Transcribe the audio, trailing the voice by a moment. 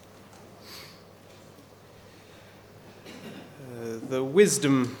The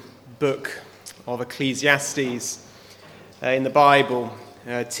wisdom book of Ecclesiastes in the Bible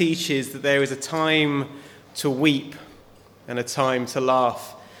teaches that there is a time to weep and a time to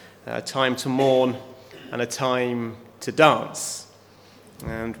laugh, a time to mourn and a time to dance.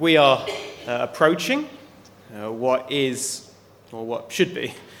 And we are approaching what is, or what should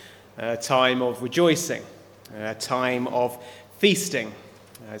be, a time of rejoicing, a time of feasting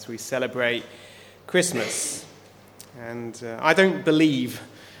as we celebrate Christmas. And I don't believe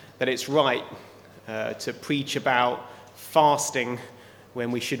that it's right to preach about fasting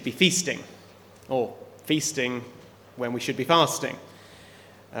when we should be feasting, or feasting when we should be fasting.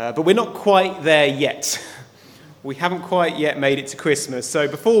 But we're not quite there yet. We haven't quite yet made it to Christmas. So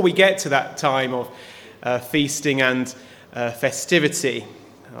before we get to that time of feasting and festivity,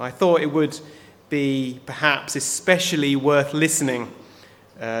 I thought it would be perhaps especially worth listening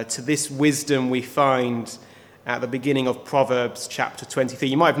to this wisdom we find at the beginning of Proverbs chapter 23.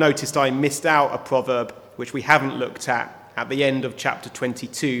 You might have noticed I missed out a proverb which we haven't looked at the end of chapter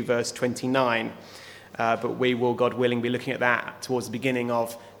 22, verse 29. But we will, God willing, be looking at that towards the beginning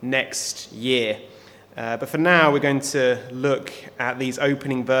of next year. But for now, we're going to look at these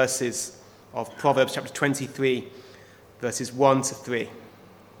opening verses of Proverbs chapter 23, verses 1 to 3,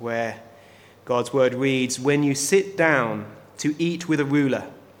 where God's word reads, "When you sit down to eat with a ruler,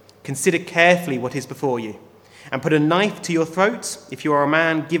 consider carefully what is before you, and put a knife to your throat if you are a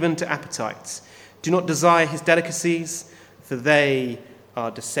man given to appetites. Do not desire his delicacies, for they are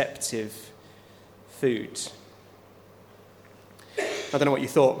deceptive food." I don't know what you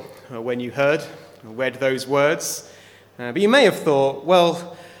thought when you heard or read those words, but you may have thought,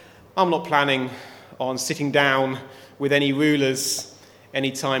 well, I'm not planning on sitting down with any rulers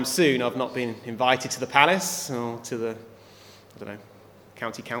anytime soon. I've not been invited to the palace or to the,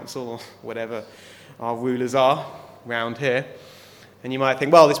 county council or whatever our rulers are around here. And you might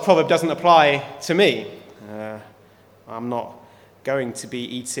think, well, this proverb doesn't apply to me. I'm not going to be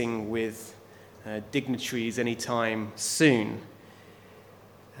eating with dignitaries anytime soon.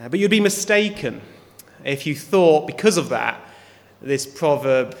 But you'd be mistaken if you thought, because of that, this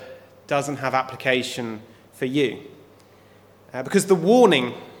proverb doesn't have application for you. Because the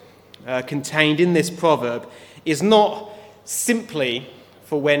warning contained in this proverb is not simply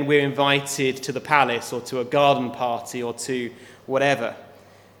for when we're invited to the palace or to a garden party or to whatever.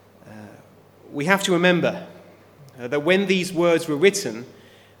 We have to remember that when these words were written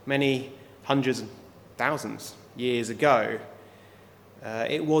many hundreds and thousands years ago,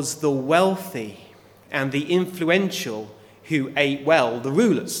 it was the wealthy and the influential who ate well, the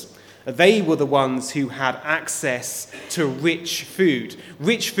rulers. They were the ones who had access to rich food.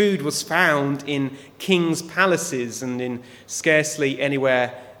 Rich food was found in kings' palaces and in scarcely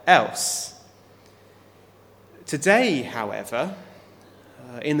anywhere else. Today, however,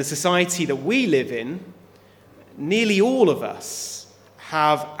 in the society that we live in, nearly all of us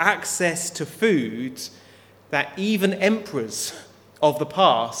have access to food that even emperors of the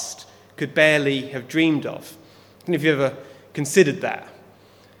past could barely have dreamed of. I don't know if you've ever considered that.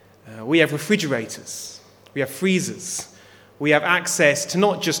 We have refrigerators, we have freezers, we have access to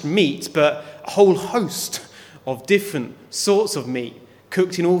not just meat, but a whole host of different sorts of meat,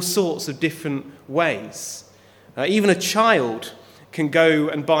 cooked in all sorts of different ways. Even a child can go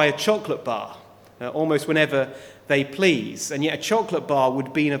and buy a chocolate bar almost whenever they please, and yet a chocolate bar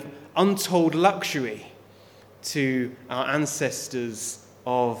would be an untold luxury to our ancestors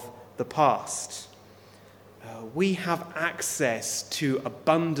of the past. We have access to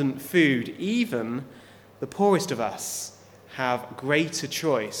abundant food. Even the poorest of us have greater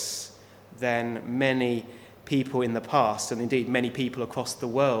choice than many people in the past, and indeed many people across the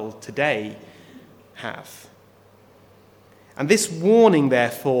world today have. And this warning,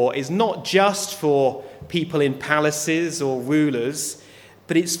 therefore, is not just for people in palaces or rulers,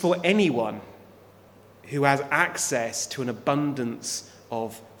 but it's for anyone who has access to an abundance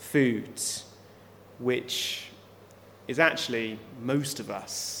of food, which is actually most of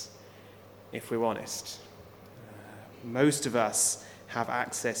us, if we're honest. Most of us have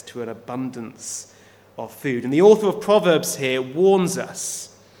access to an abundance of food. And the author of Proverbs here warns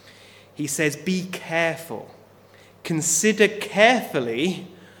us. He says, be careful. Consider carefully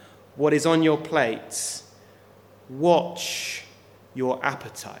what is on your plate. Watch your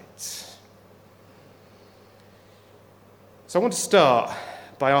appetite. So I want to start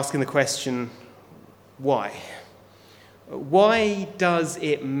by asking the question, why? Why does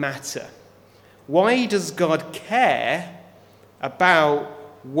it matter? Why does God care about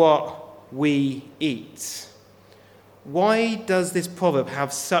what we eat? Why does this proverb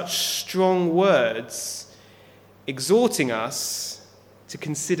have such strong words exhorting us to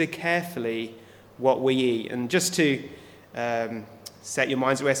consider carefully what we eat. And just to set your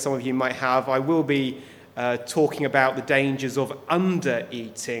minds where some of you might have, I will be talking about the dangers of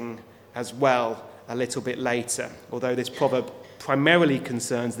under-eating as well a little bit later, although this proverb primarily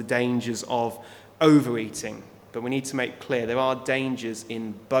concerns the dangers of overeating. But we need to make clear there are dangers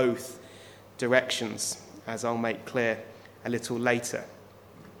in both directions, as I'll make clear a little later.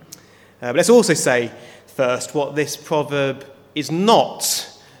 But let's also say first what this proverb is not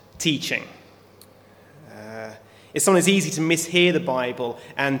teaching. It's sometimes easy to mishear the Bible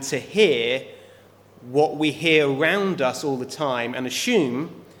and to hear what we hear around us all the time and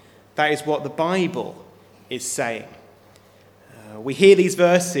assume that is what the Bible is saying. We hear these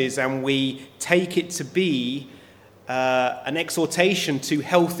verses and we take it to be an exhortation to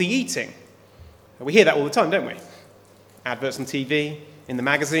healthy eating. We hear that all the time, don't we? Adverts on TV, in the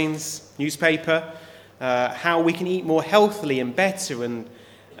magazines, newspaper, how we can eat more healthily and better and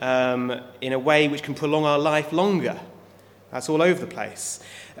in a way which can prolong our life longer. That's all over the place.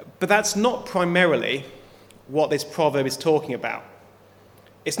 But that's not primarily what this proverb is talking about.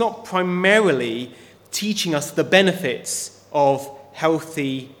 It's not primarily teaching us the benefits of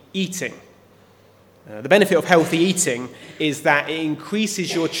healthy eating. The benefit of healthy eating is that it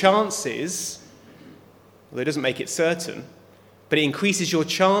increases your chances, although it doesn't make it certain, but it increases your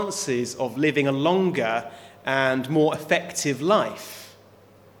chances of living a longer and more effective life.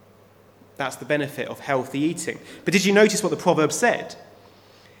 That's the benefit of healthy eating. But did you notice what the proverb said?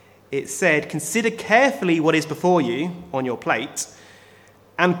 It said, "Consider carefully what is before you on your plate,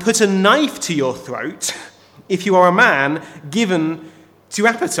 and put a knife to your throat if you are a man given to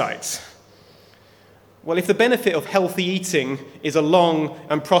appetite." Well, if the benefit of healthy eating is a long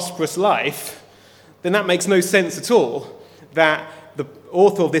and prosperous life, then that makes no sense at all that the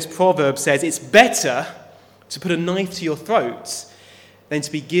author of this proverb says it's better to put a knife to your throat than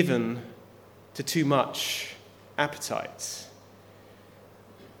to be given to too much appetite.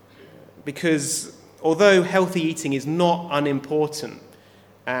 Because although healthy eating is not unimportant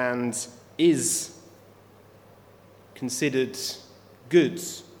and is considered good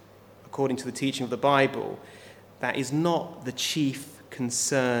according to the teaching of the Bible, that is not the chief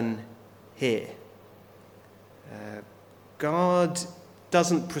concern here. God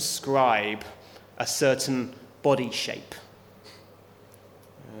doesn't prescribe a certain body shape.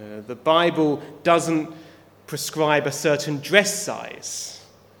 The Bible doesn't prescribe a certain dress size.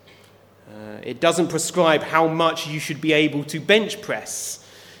 It doesn't prescribe how much you should be able to bench press.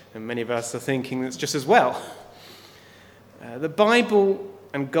 And many of us are thinking that's just as well. The Bible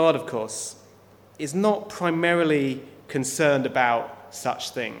and God, of course, is not primarily concerned about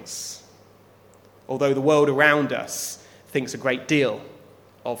such things, although the world around us thinks a great deal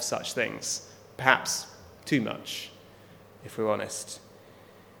of such things, perhaps too much, if we're honest.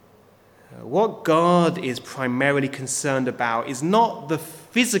 What God is primarily concerned about is not the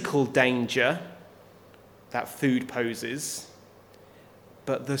physical danger that food poses,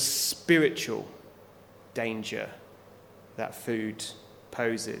 but the spiritual danger that food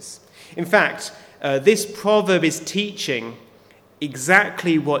poses. In fact, this proverb is teaching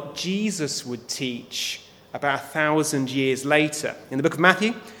exactly what Jesus would teach about 1,000 years later. In the book of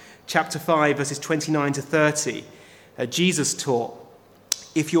Matthew, chapter 5, verses 29 to 30, Jesus taught,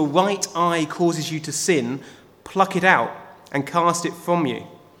 "If your right eye causes you to sin, pluck it out and cast it from you.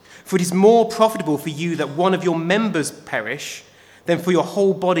 For it is more profitable for you that one of your members perish than for your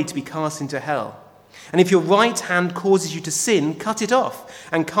whole body to be cast into hell. And if your right hand causes you to sin, cut it off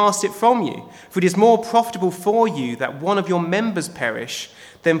and cast it from you. For it is more profitable for you that one of your members perish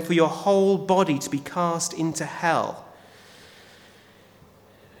than for your whole body to be cast into hell."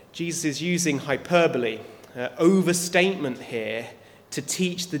 Jesus is using hyperbole, overstatement here, to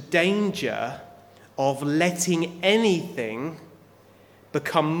teach the danger of letting anything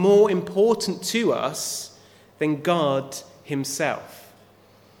become more important to us than God himself.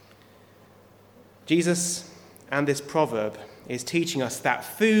 Jesus and this proverb is teaching us that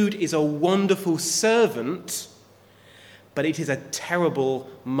food is a wonderful servant, but it is a terrible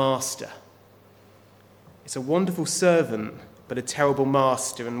master. It's a wonderful servant, but a terrible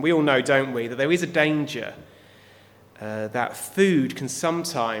master. And we all know, don't we, that there is a danger that food can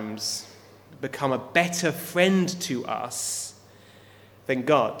sometimes become a better friend to us than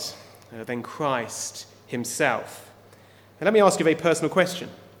God, than Christ himself. And let me ask you a very personal question.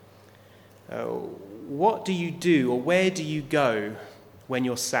 What do you do, or where do you go when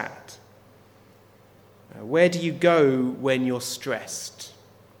you're sad? Where do you go when you're stressed?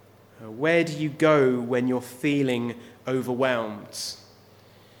 Where do you go when you're feeling overwhelmed?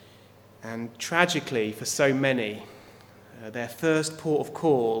 And tragically, for so many, their first port of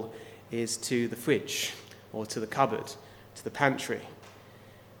call is to the fridge or to the cupboard, to the pantry.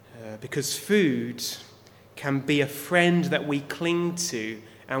 Because food can be a friend that we cling to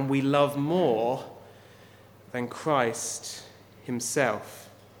and we love more than Christ himself.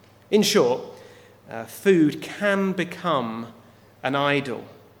 In short, food can become an idol.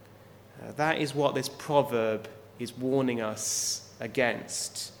 That is what this proverb is warning us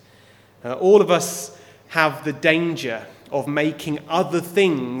against. All of us have the danger of making other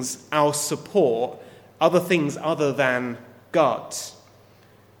things our support, other things other than God.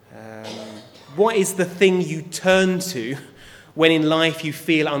 What is the thing you turn to when in life you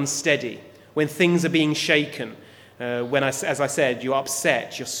feel unsteady, when things are being shaken, when, as I said, you're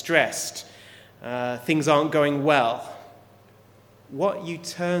upset, you're stressed, things aren't going well? What you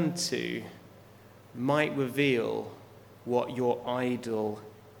turn to might reveal what your idol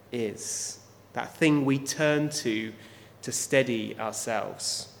is, that thing we turn to steady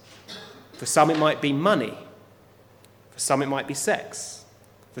ourselves. For some it might be money, for some it might be sex,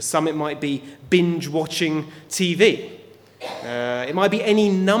 for some it might be binge watching TV. It might be any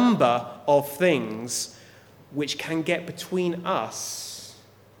number of things which can get between us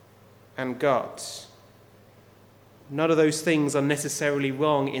and God. None of those things are necessarily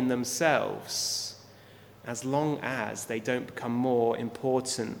wrong in themselves, as long as they don't become more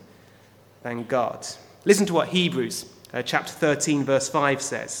important than God. Listen to what Hebrews chapter 13 verse 5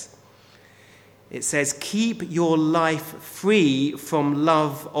 says. It says, "Keep your life free from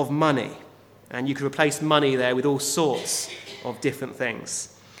love of money." And you could replace money there with all sorts of different things.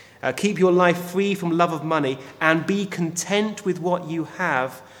 Keep your life free from love of money and be content with what you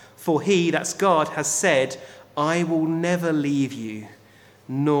have, for he, that's God, has said, "I will never leave you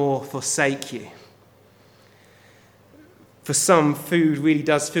nor forsake you." For some, food really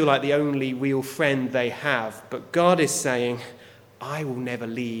does feel like the only real friend they have. But God is saying, "I will never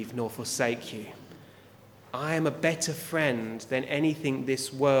leave nor forsake you. I am a better friend than anything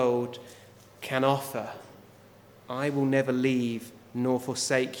this world can offer. I will never leave nor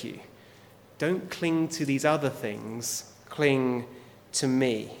forsake you." Don't cling to these other things. Cling to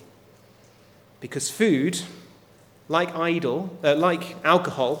me. Because food, like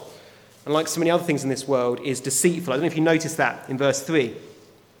alcohol, and like so many other things in this world, is deceitful. I don't know if you noticed that in verse 3.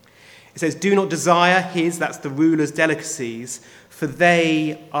 It says, "Do not desire his," that's the ruler's, "delicacies, for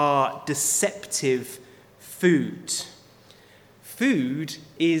they are deceptive food." Food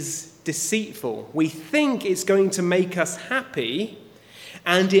is deceitful. We think it's going to make us happy,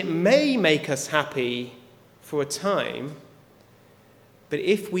 and it may make us happy for a time, but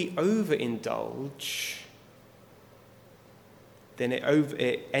if we overindulge, then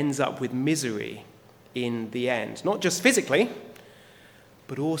it ends up with misery in the end. Not just physically,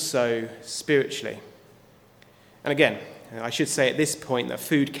 but also spiritually. And again, I should say at this point that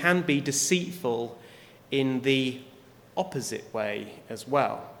food can be deceitful in the opposite way as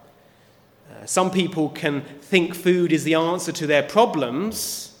well. Some people can think food is the answer to their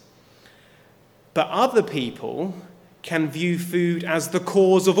problems, but other people can view food as the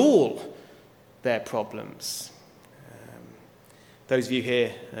cause of all their problems. Those of you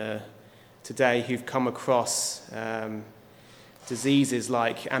here today who've come across diseases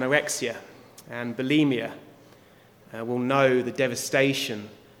like anorexia and bulimia will know the devastation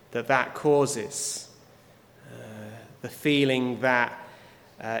that causes. The feeling that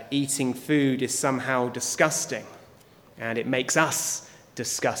eating food is somehow disgusting, and it makes us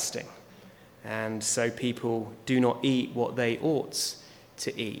disgusting. And so people do not eat what they ought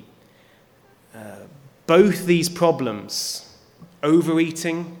to eat. Both these problems,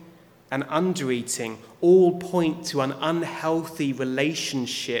 overeating and undereating, all point to an unhealthy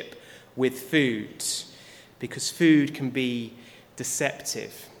relationship with food, because food can be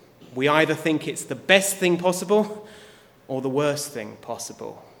deceptive. We either think it's the best thing possible or the worst thing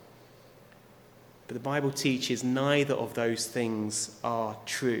possible. But the Bible teaches neither of those things are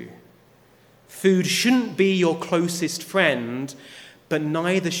true. Food shouldn't be your closest friend, but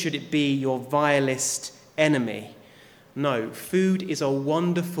neither should it be your vilest enemy. No, food is a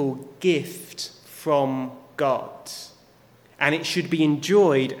wonderful gift from God, and it should be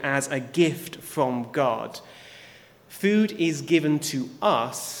enjoyed as a gift from God. Food is given to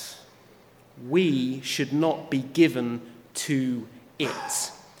us. We should not be given to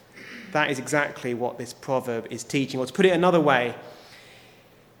it. That is exactly what this proverb is teaching. Or to put it another way,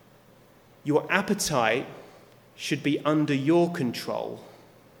 your appetite should be under your control.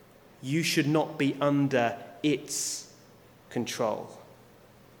 You should not be under its control.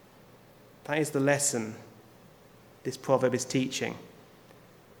 That is the lesson this proverb is teaching.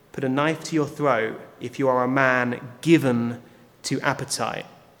 put a knife to your throat if you are a man given to appetite.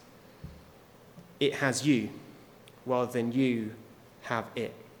 It has you, rather than you have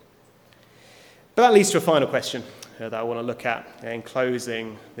it. But that leads to a final question that I want to look at in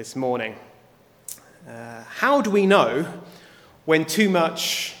closing this morning. How do we know when too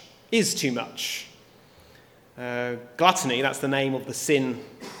much is too much? Gluttony, that's the name of the sin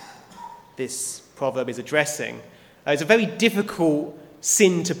this proverb is addressing. It's a very difficult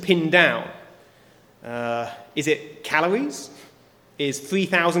sin to pin down. Is it calories? Is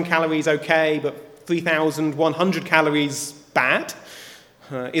 3,000 calories okay, but 3,100 calories bad?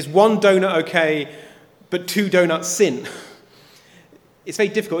 Is one donut okay, but 2 donuts sin? It's very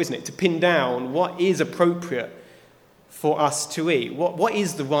difficult, isn't it, to pin down what is appropriate for us to eat. What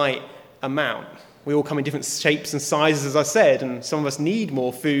is the right amount? We all come in different shapes and sizes, as I said, and some of us need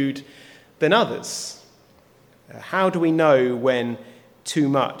more food than others. How do we know when too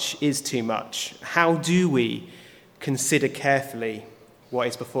much is too much? How do we consider carefully what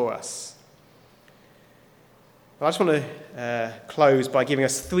is before us? Well, I just want to close by giving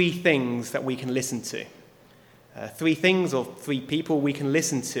us 3 things that we can listen to. 3 things or 3 people we can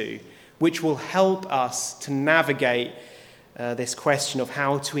listen to, which will help us to navigate this question of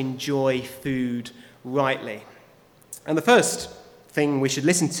how to enjoy food rightly. And the first thing we should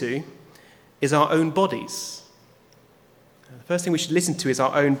listen to is our own bodies. The first thing we should listen to is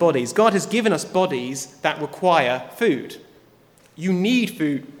our own bodies. God has given us bodies that require food. You need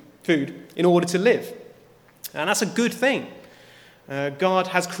food in order to live. And that's a good thing. God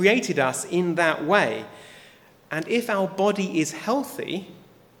has created us in that way. And if our body is healthy,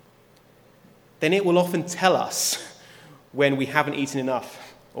 then it will often tell us when we haven't eaten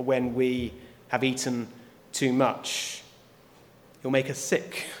enough or when we have eaten too much. It will make us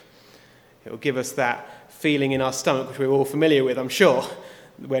sick. It will give us that feeling in our stomach, which we're all familiar with, I'm sure,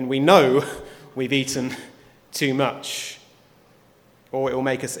 when we know we've eaten too much. Or it will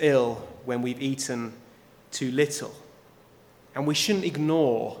make us ill when we've eaten too little. And we shouldn't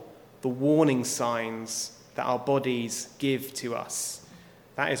ignore the warning signs that our bodies give to us.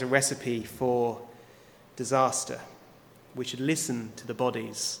 That is a recipe for disaster. We should listen to the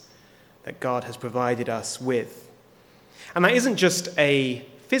bodies that God has provided us with. And that isn't just a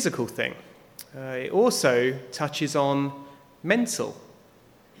physical thing. It also touches on mental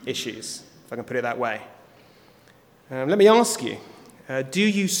issues, if I can put it that way. Let me ask you, do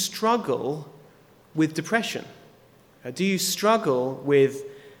you struggle with depression? Do you struggle with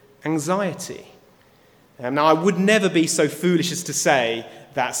anxiety? Now, I would never be so foolish as to say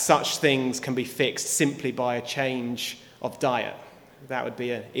that such things can be fixed simply by a change of diet. That would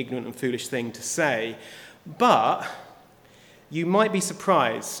be an ignorant and foolish thing to say. But you might be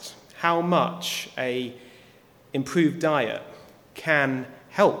surprised how much an improved diet can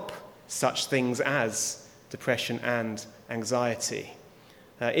help such things as depression and anxiety.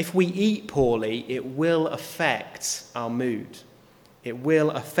 If we eat poorly, it will affect our mood. It will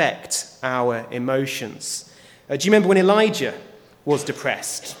affect our emotions. Do you remember when Elijah was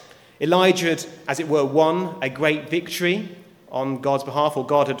depressed? Elijah had, as it were, won a great victory on God's behalf, or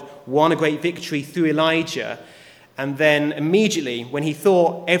God had won a great victory through Elijah. And then immediately, when he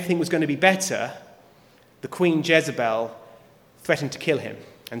thought everything was going to be better, the Queen Jezebel threatened to kill him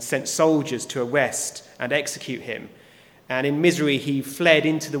and sent soldiers to arrest and execute him. And in misery, he fled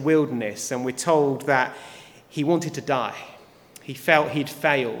into the wilderness, and we're told that he wanted to die. He felt he'd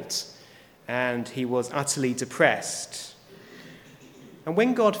failed, and he was utterly depressed. And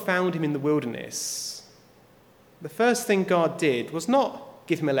when God found him in the wilderness, the first thing God did was not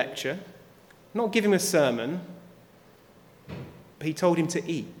give him a lecture, not give him a sermon, but he told him to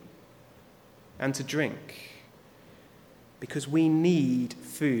eat and to drink. Because we need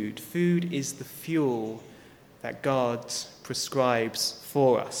food. Food is the fuel that God prescribes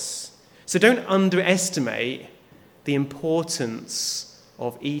for us. So don't underestimate the importance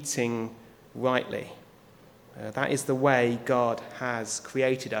of eating rightly. That is the way God has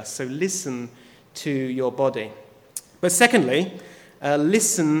created us. So listen to your body. But secondly,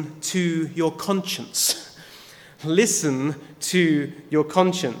 listen to your conscience. Listen to your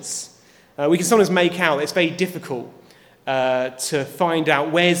conscience. We can sometimes make out it's very difficult to find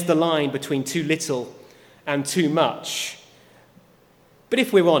out where's the line between too little and too much. But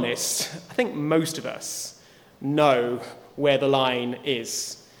if we're honest, I think most of us know where the line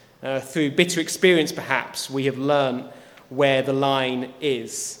is. Through bitter experience, perhaps, we have learned where the line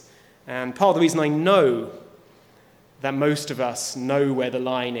is. And part of the reason I know that most of us know where the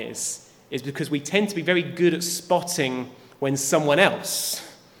line is because we tend to be very good at spotting when someone else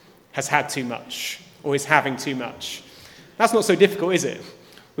has had too much or is having too much. That's not so difficult, is it?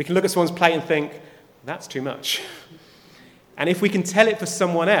 We can look at someone's plate and think, that's too much. And if we can tell it for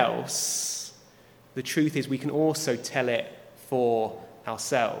someone else, the truth is we can also tell it for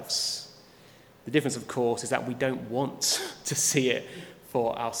ourselves. The difference, of course, is that we don't want to see it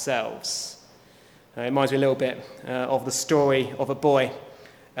for ourselves. It reminds me a little bit of the story of a boy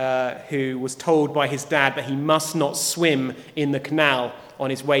who was told by his dad that he must not swim in the canal on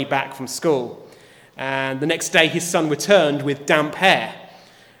his way back from school. And the next day his son returned with damp hair.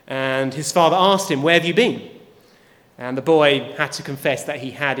 And his father asked him, "Where have you been?" And the boy had to confess that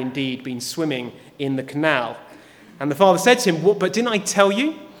he had indeed been swimming in the canal. And the father said to him, "What, but didn't I tell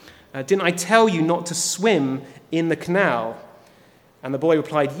you? Didn't I tell you not to swim in the canal?" And the boy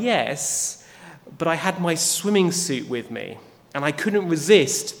replied, "Yes, but I had my swimming suit with me, and I couldn't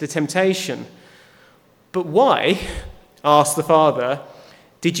resist the temptation." "But why," asked the father,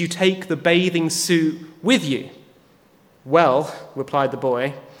 "did you take the bathing suit with you?" "Well," replied the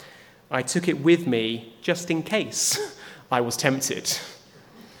boy, "I took it with me just in case I was tempted."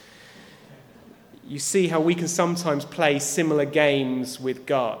 You see how we can sometimes play similar games with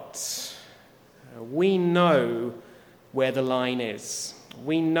God. We know where the line is.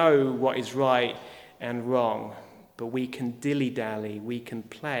 We know what is right and wrong, but we can dilly-dally, we can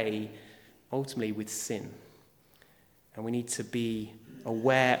play ultimately with sin. And we need to be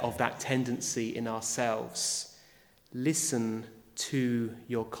aware of that tendency in ourselves. Listen to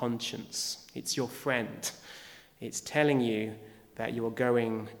your conscience. It's your friend. It's telling you that you're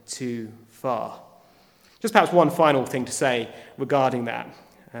going too far. Just perhaps one final thing to say regarding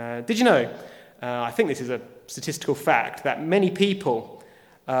that. Did you know, I think this is a statistical fact, that many people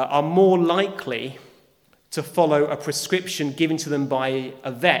are more likely to follow a prescription given to them by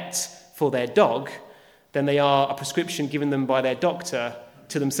a vet for their dog than they are a prescription given them by their doctor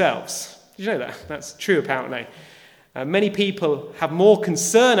to themselves. Did you know that? That's true, apparently. Many people have more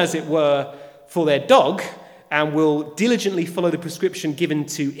concern, as it were, for their dog and will diligently follow the prescription given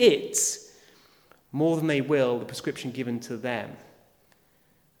to it more than they will the prescription given to them.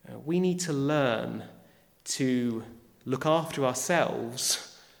 We need to learn to look after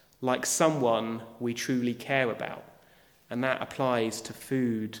ourselves like someone we truly care about. And that applies to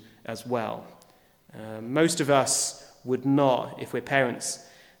food as well. Most of us would not, if we're parents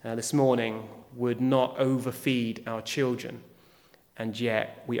this morning, would not overfeed our children. And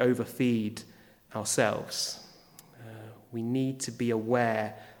yet we overfeed ourselves. We need to be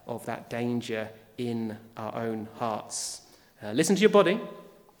aware of that danger in our own hearts. Listen to your body,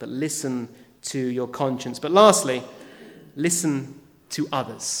 but listen to your conscience. But lastly, listen to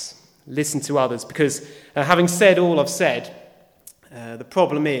others. Listen to others, because having said all I've said, the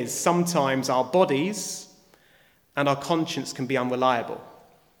problem is sometimes our bodies and our conscience can be unreliable.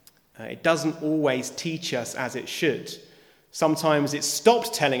 It doesn't always teach us as it should. Sometimes it stops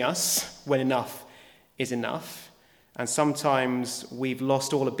telling us when enough is enough, and sometimes we've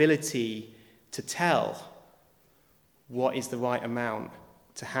lost all ability to tell what is the right amount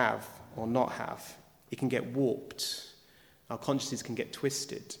to have or not have. It can get warped. Our consciences can get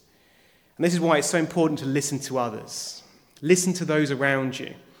twisted. And this is why it's so important to listen to others. Listen to those around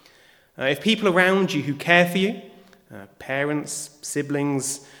you. If people around you who care for you, parents,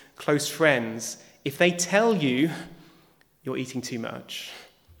 siblings, close friends, if they tell you you're eating too much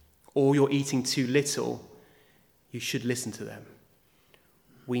or you're eating too little, you should listen to them.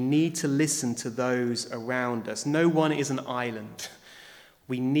 We need to listen to those around us. No one is an island.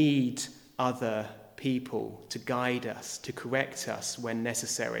 We need other people to guide us, to correct us when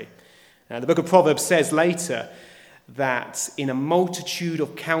necessary. The book of Proverbs says later that in a multitude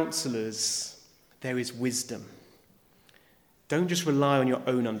of counselors there is wisdom. Don't just rely on your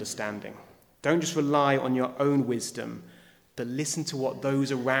own understanding. Don't just rely on your own wisdom, but listen to what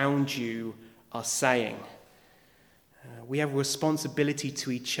those around you are saying. We have a responsibility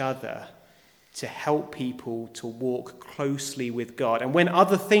to each other to help people to walk closely with God. And when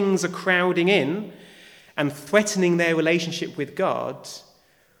other things are crowding in and threatening their relationship with God,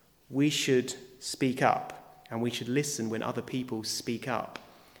 we should speak up, and we should listen when other people speak up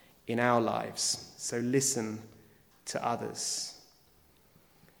in our lives. So listen to others.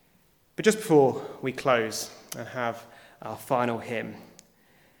 But just before we close and have our final hymn,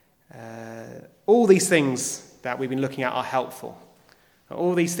 all these things that we've been looking at are helpful.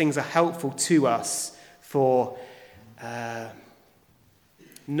 All these things are helpful to us for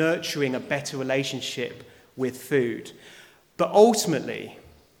nurturing a better relationship with food. But ultimately,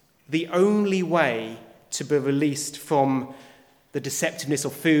 the only way to be released from the deceptiveness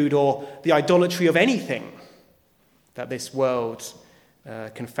of food or the idolatry of anything that this world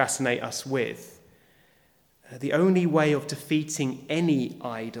can fascinate us with, The only way of defeating any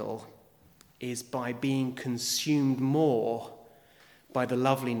idol is by being consumed more by the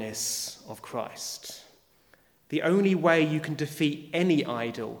loveliness of Christ. The only way you can defeat any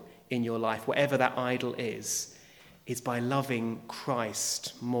idol in your life, whatever that idol is by loving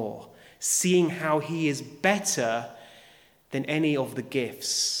Christ more, seeing how he is better than any of the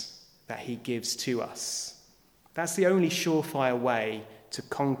gifts that he gives to us. That's the only surefire way to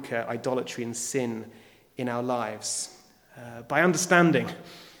conquer idolatry and sin in our lives, by understanding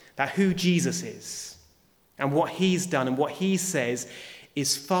that who Jesus is and what he's done and what he says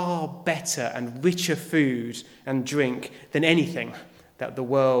is far better and richer food and drink than anything that the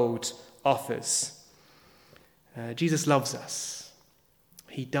world offers. Jesus loves us.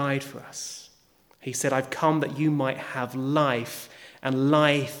 He died for us. He said, "I've come that you might have life, and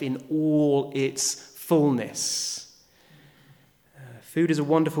life in all its fullness." Food is a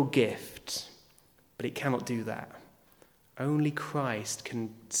wonderful gift, but it cannot do that. Only Christ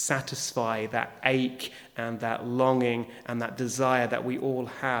can satisfy that ache and that longing and that desire that we all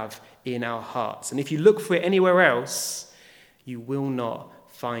have in our hearts. And if you look for it anywhere else, you will not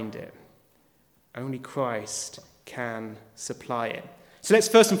find it. Only Christ can supply it. So let's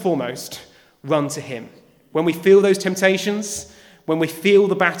first and foremost run to him. When we feel those temptations, when we feel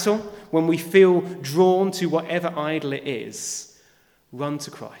the battle, when we feel drawn to whatever idol it is, run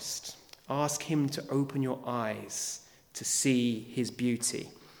to Christ. Ask him to open your eyes to see his beauty.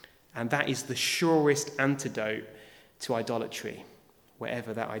 And that is the surest antidote to idolatry,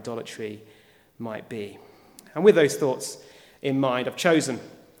 wherever that idolatry might be. And with those thoughts in mind, I've chosen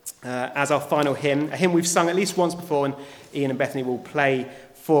as our final hymn, a hymn we've sung at least once before, and Ian and Bethany will play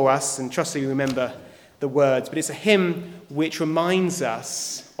for us, and trust that you remember the words. But it's a hymn which reminds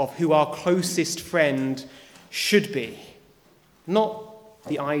us of who our closest friend should be. Not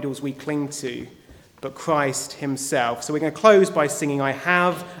the idols we cling to, but Christ himself. So we're going to close by singing, "I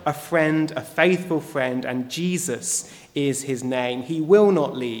have a friend, a faithful friend, and Jesus is his name. He will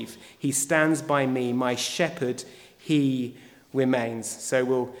not leave. He stands by me, my shepherd, he remains." So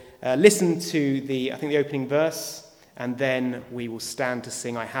we'll listen to the opening verse, and then we will stand to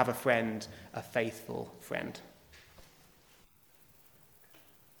sing, "I have a friend, a faithful friend."